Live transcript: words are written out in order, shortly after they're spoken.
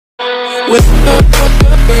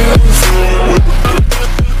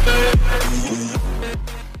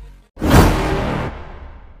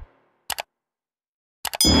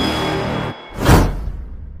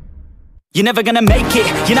You're never gonna make it,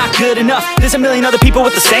 you're not good enough. There's a million other people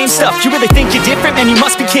with the same stuff. You really think you're different? Man, you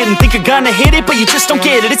must be kidding. Think you're gonna hit it, but you just don't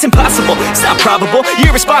get it. It's impossible, it's not probable, you're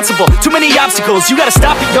irresponsible. Too many obstacles, you gotta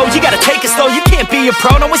stop it, yo. You gotta take it slow, you can't be a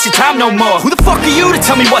pro. Don't waste your time no more. Who the fuck are you to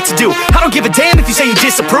tell me what to do? I don't give a damn if you say you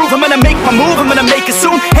disapprove. I'm gonna make my move, I'm gonna make it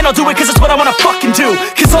soon. And I'll do it cause it's what I wanna fucking do.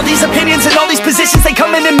 Cause all these opinions and all these positions, they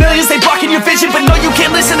come in millions, they blocking your vision. But no, you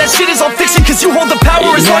can't listen, that shit is all fiction. Cause you hold the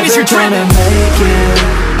power as long as you're dreaming.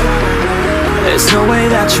 There's no way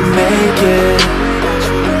that you make it.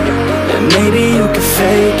 And maybe you can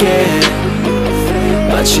fake it,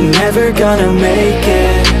 but you're never gonna make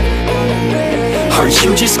it. Are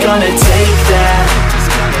you just gonna take that?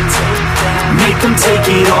 Make them take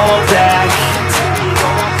it all back.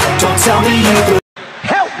 Don't tell me you could.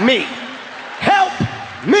 Help me! Help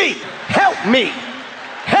me! Help me!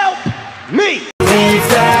 Help me! Leave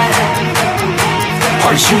that.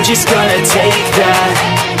 Are you just gonna take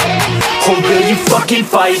that? Or will you fucking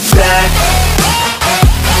fight back?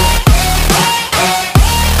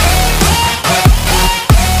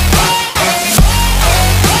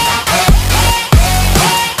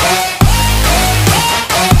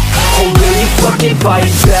 Or will you fucking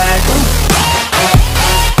fight back?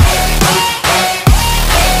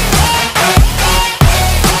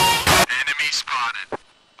 Enemy spotted.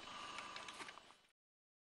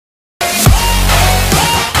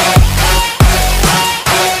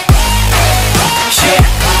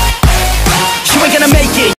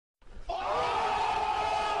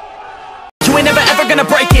 Gonna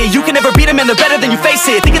break it, you can never beat them and they're better than you face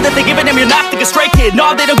it. Thinking that they're giving them, you're not thinking straight, kid.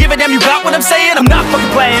 No, they don't give a damn, you got what I'm saying? I'm not fucking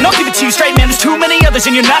playing, I'll give it to you straight, man. There's too many others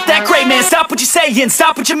and you're not that great, man. Stop what you're saying,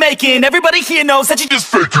 stop what you're making. Everybody here knows that you just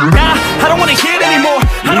faking. Nah, I don't wanna hear it anymore,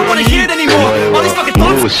 I don't wanna hear it anymore. All these fucking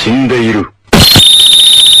thoughts,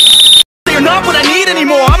 you're not what I need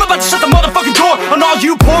anymore. I'm about to shut the motherfucking door on all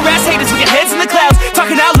you poor ass haters with your heads in the clouds,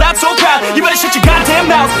 talking out loud so proud. You better shut your goddamn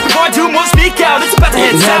mouth before I do more speak out. It's about to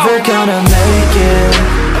head south. You're never gonna make it.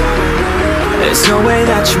 There's no way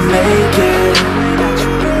that you make it.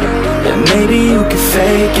 And maybe you can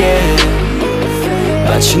fake it,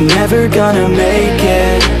 but you're never gonna make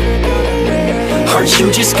it. Are you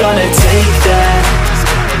just gonna take that?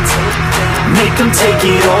 Make them take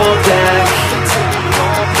it all back.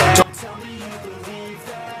 Don't tell me you believe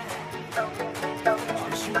that.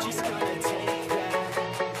 Are you just gonna take that?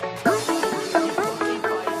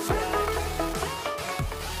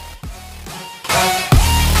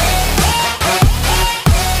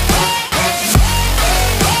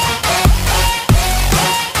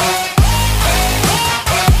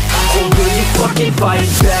 Or will you fucking fight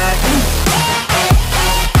back?